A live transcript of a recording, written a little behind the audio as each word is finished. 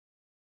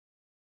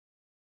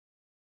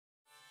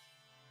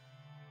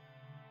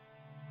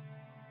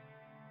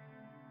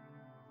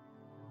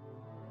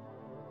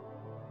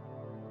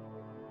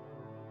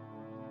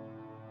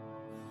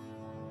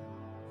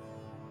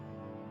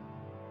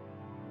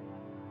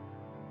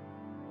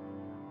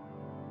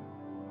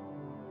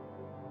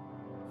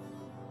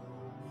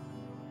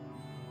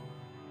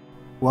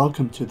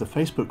Welcome to the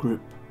Facebook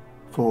group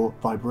for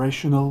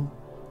Vibrational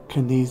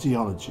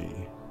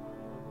Kinesiology.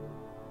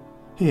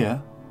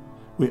 Here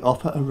we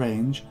offer a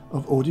range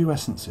of audio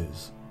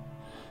essences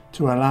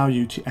to allow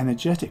you to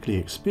energetically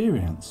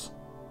experience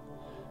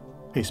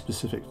a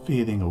specific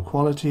feeling or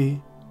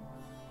quality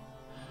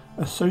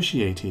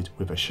associated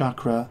with a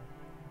chakra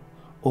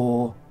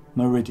or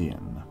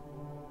meridian,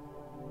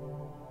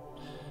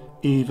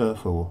 either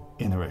for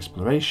inner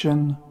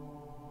exploration,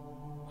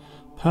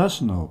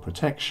 personal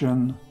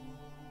protection,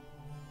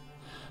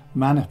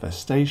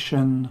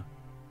 manifestation,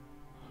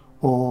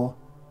 or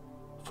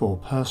for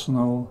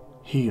personal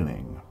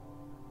healing.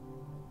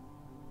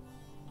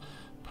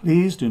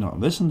 Please do not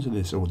listen to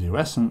this audio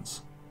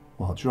essence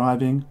while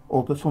driving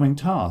or performing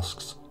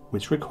tasks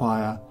which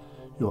require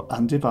your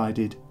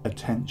undivided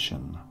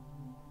attention.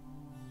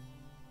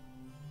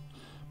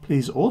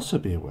 Please also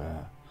be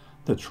aware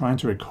that trying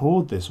to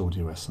record this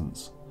audio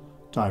essence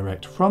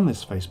direct from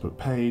this Facebook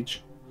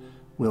page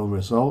will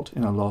result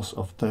in a loss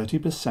of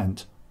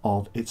 30%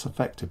 of its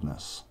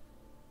effectiveness.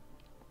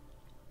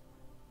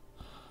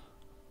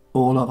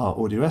 All of our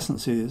audio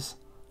essences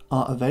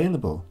are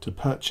available to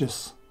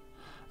purchase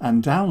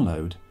and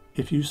download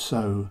if you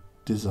so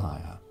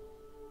desire.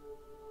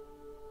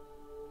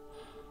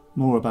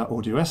 More about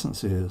audio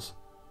essences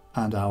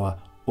and our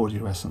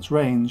audio essence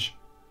range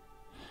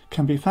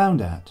can be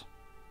found at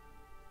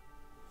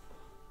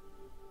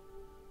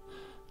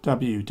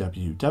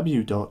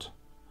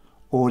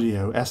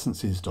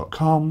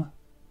www.audioessences.com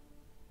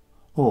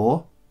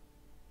or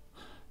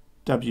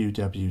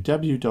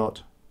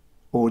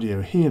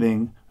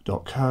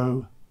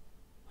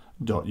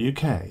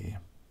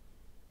www.audiohealing.co.uk.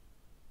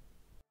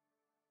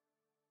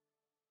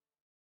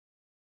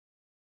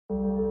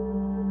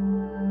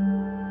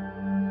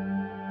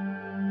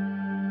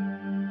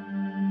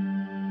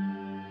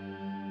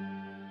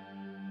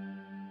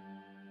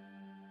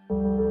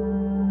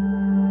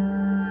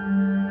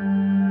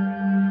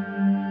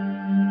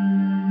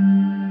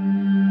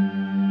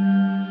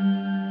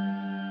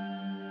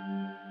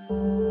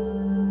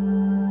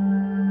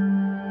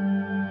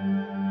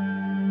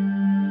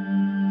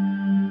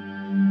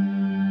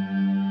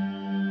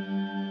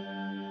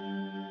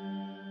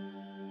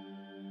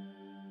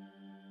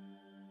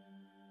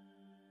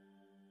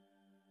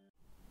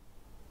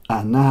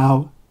 And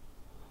now,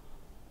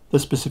 the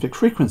specific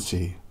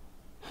frequency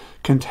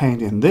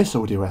contained in this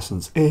audio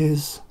essence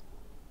is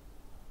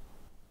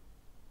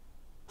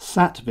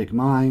Sattvic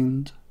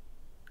mind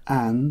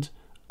and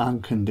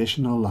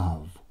unconditional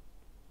love.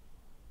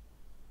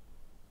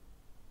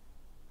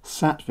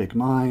 Sattvic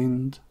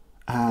mind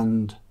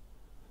and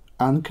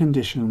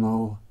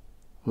unconditional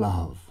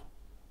love.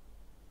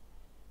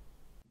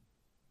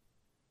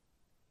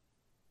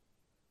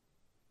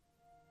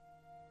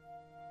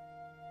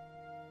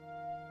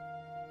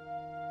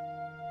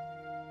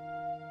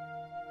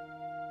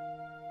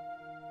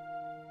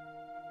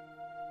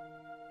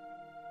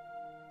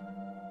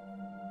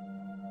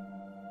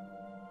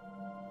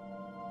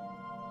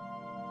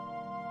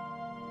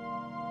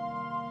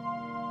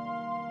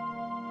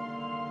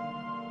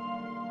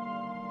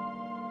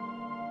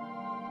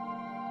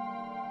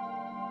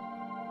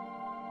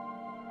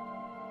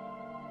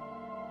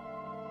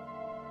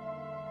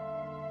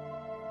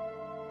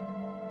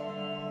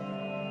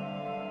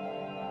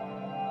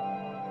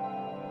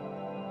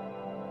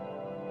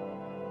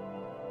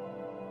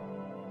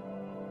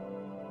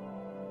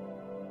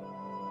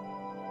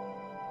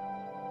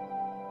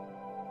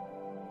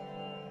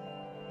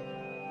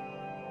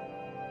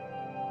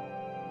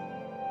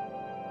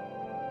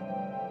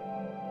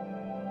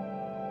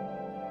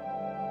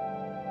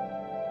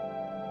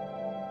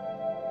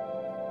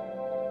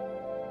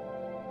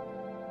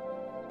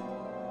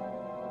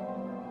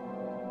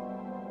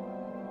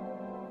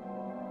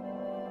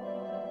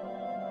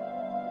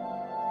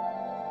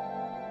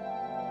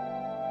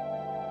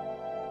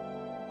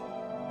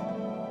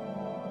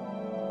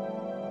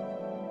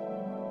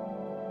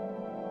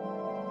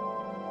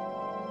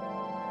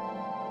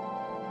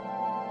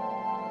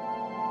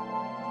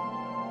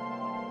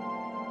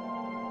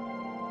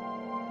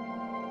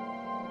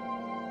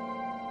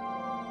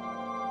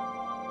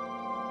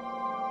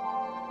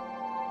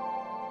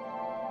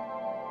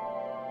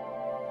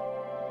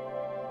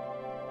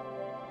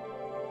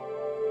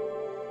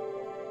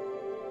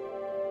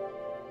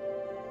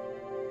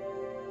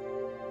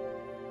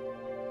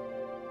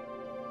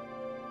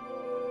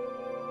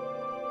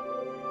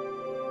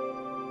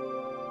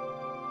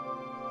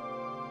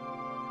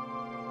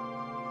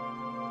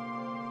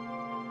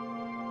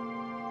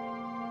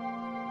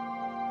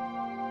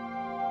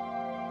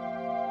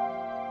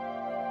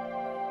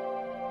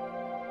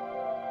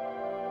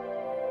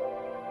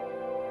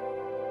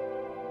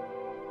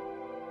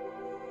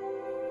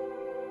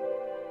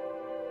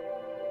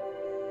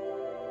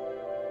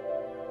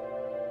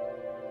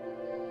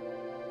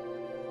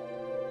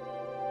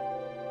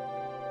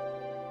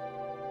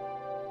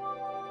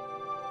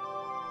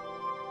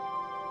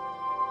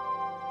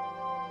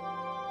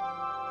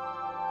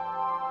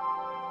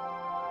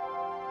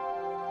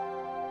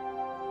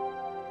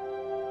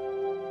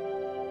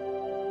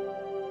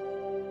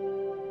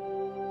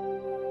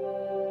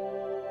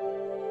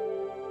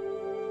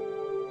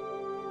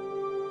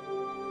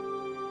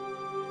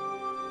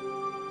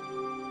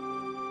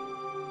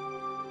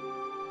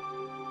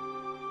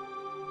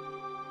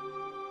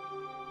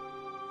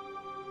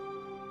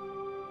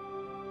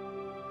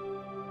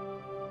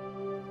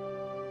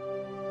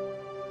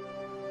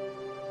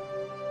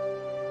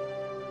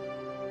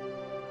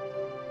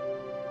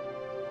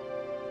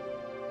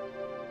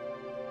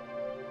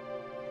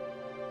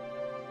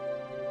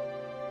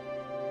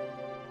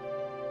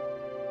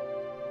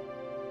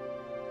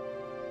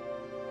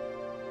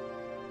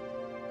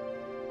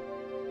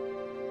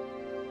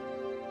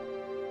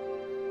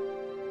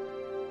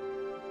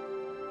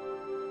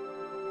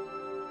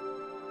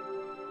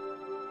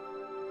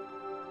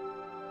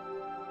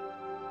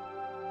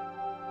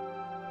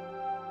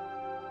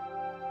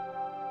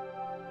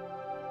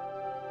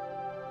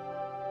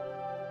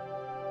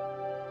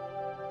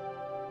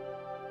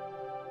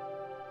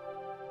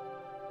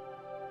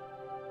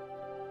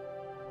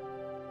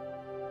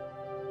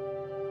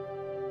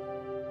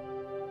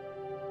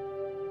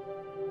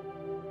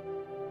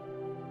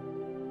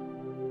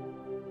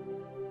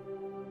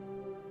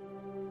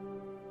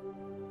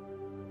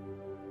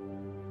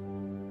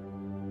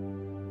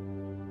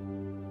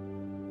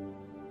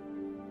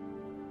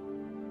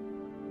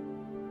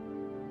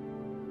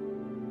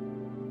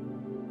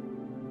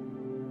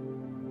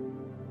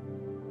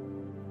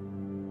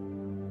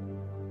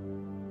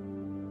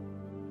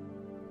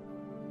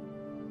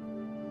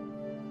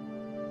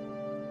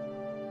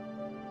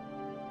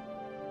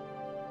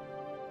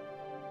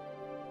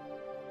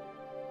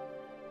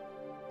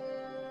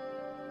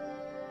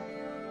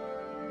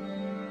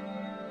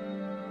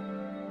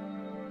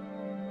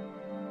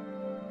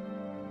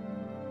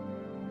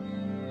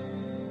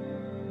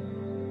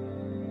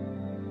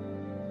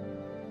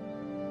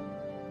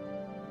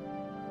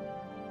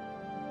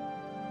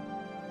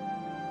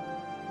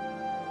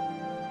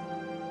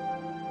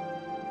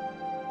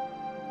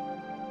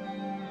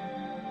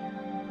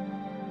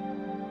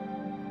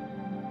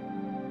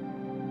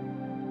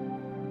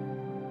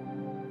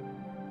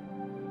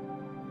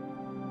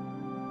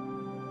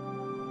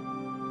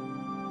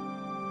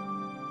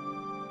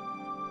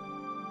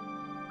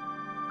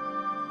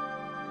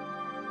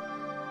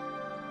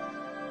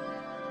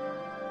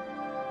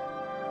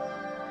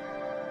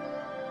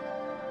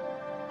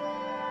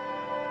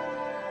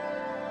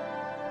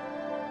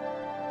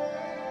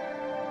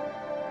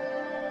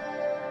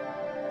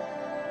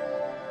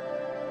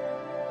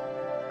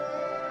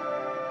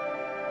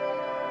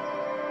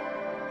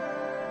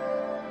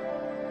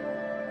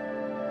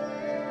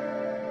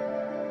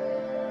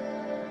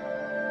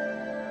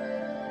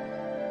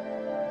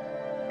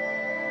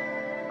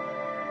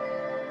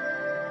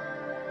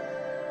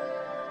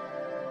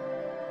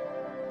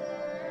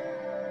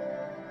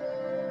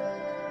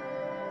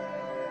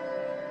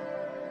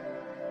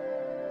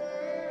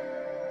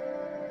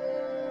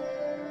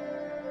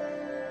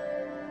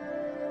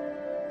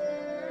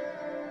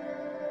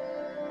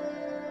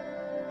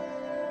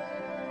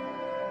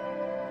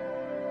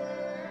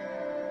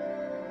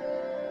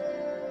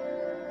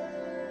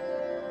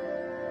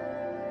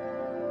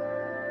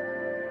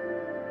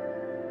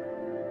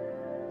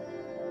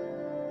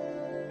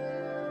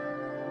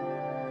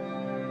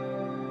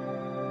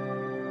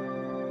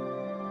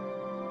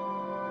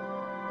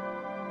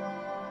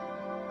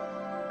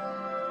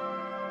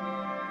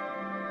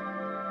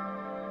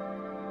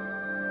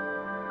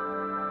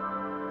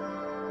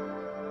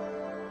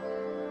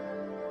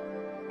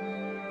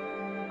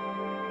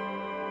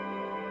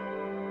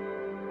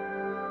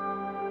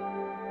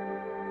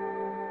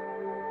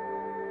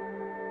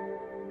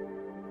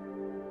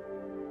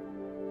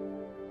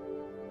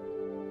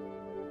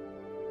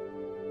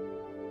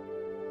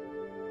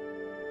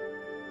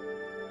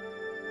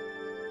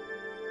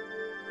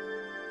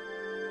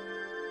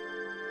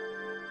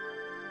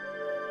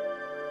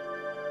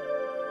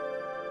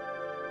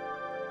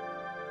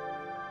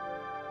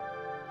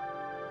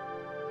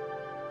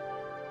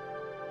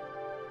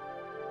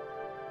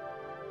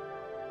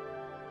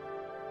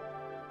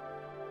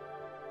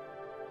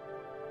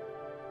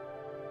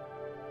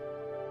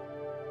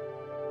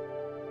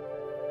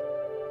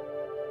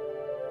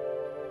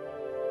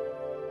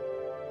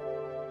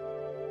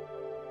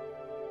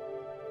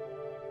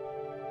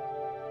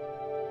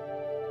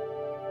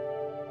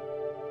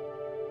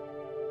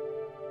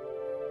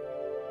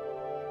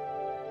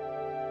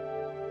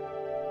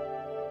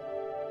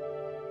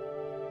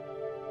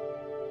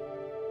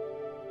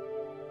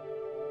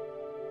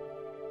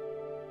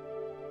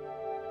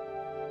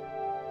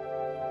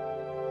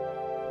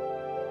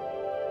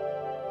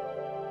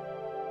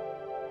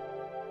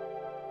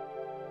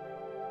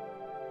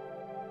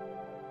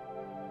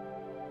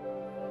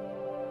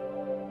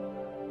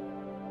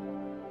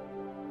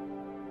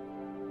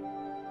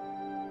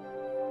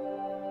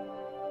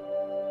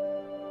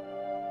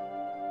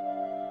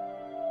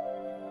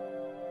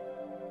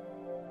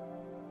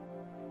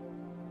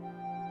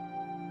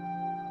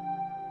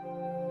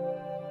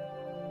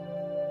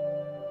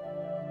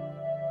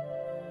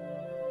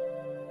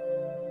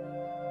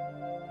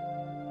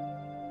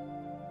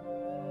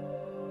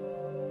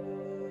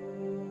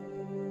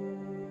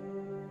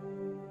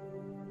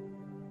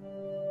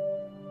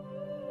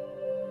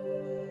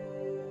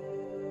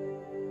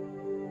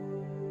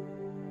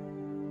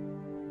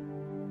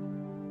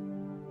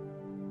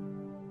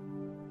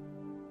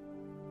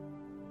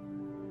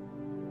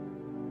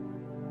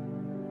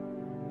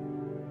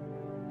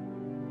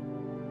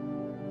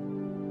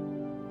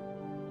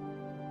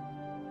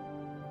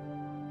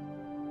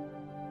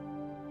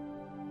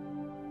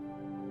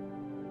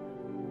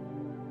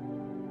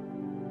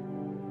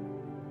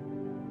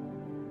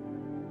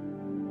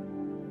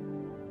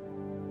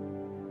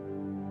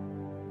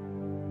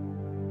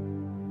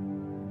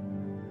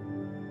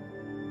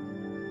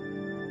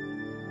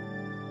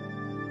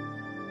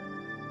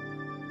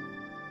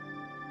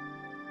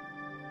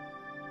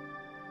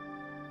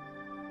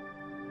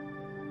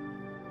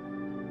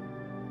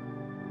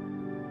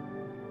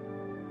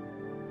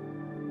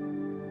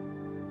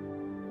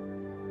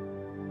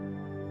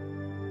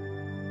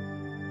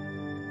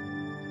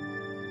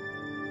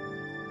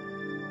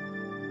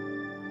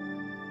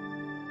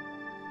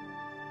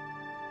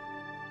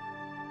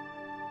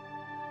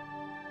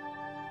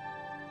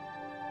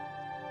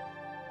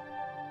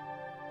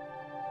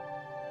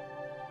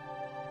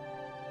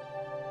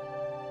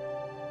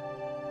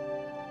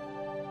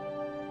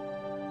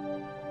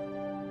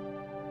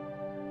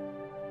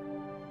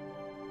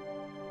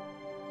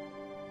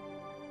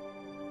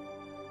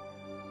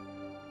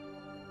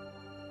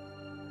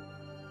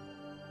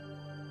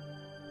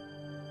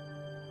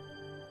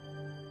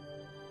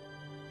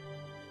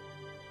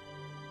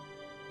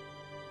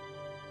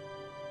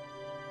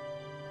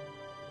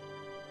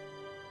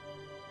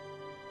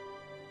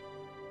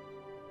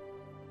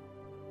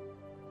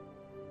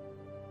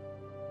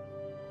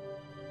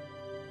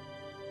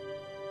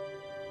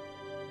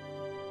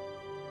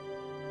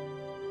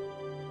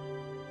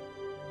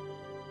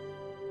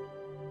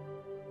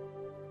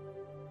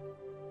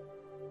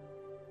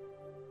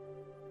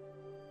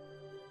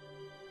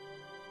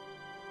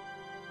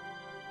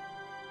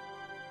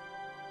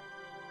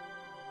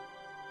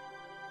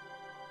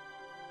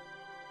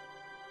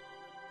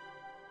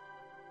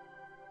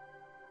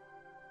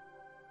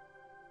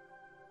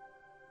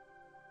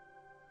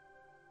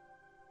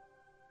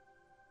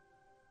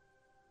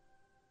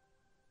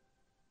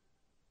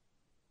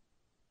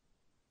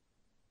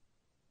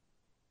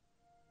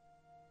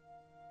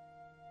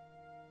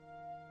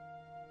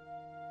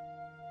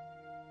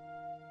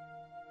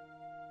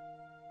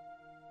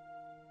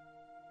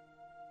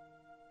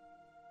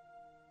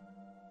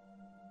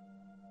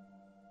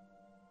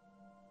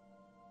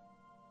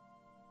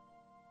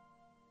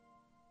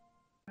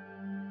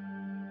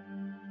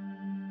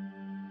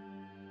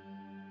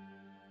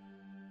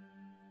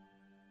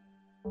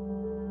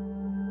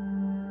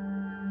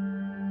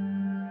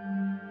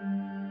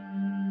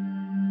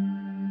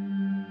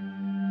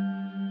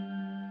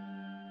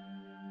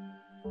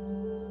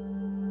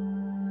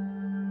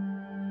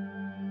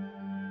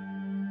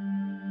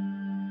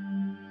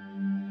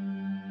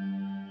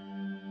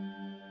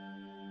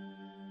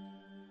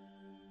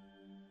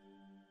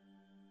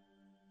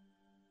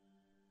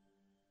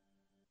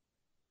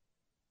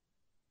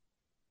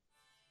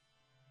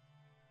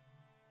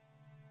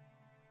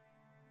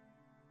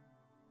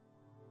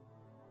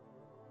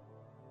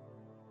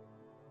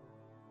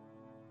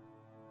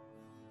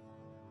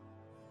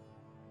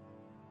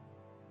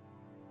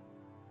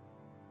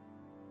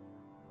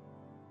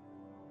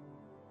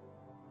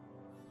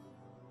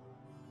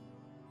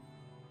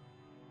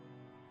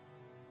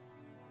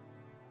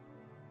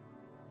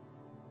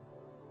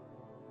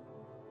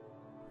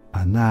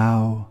 And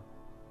now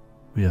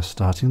we are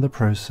starting the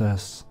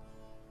process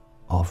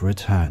of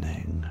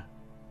returning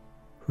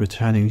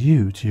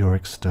you to your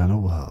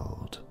external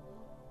world.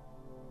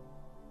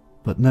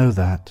 But know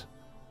that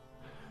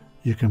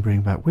you can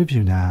bring back with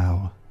you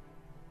now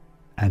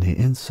any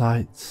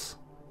insights,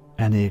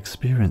 any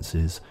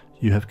experiences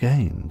you have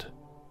gained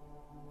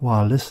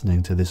while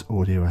listening to this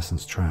audio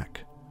essence track.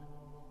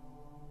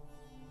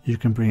 You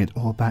can bring it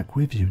all back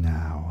with you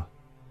now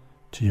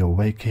to your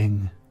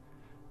waking,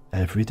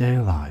 everyday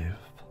life.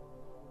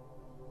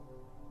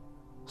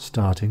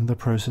 Starting the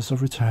process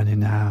of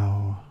returning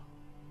now,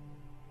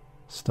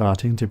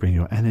 starting to bring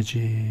your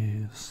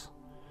energies,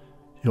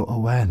 your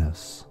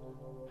awareness,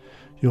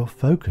 your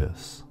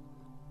focus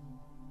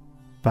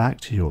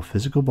back to your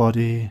physical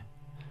body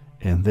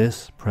in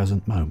this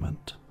present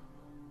moment.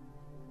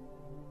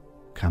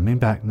 Coming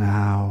back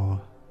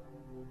now,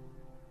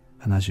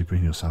 and as you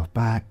bring yourself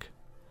back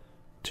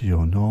to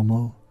your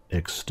normal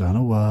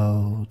external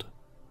world,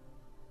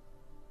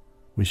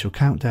 we shall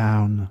count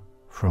down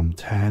from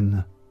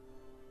 10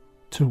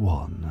 to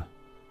 1.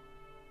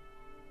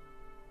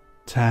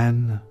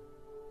 10,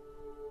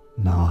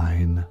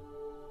 9,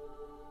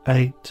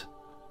 8,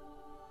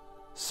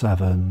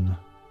 7,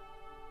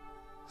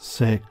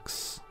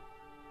 6.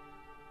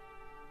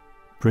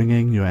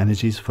 Bringing your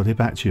energies fully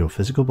back to your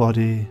physical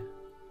body,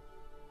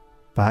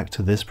 back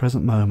to this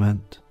present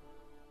moment,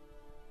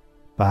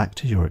 back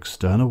to your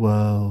external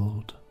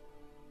world.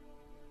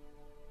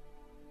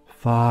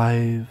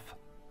 5,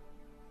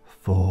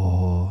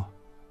 4,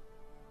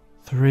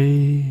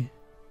 3,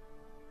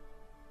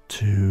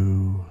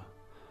 2,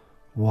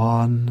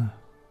 1.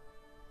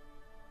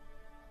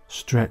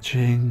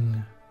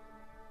 Stretching,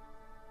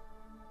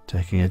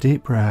 taking a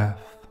deep breath,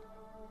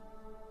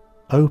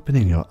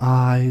 opening your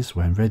eyes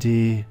when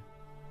ready.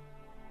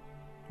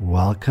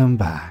 Welcome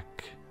back.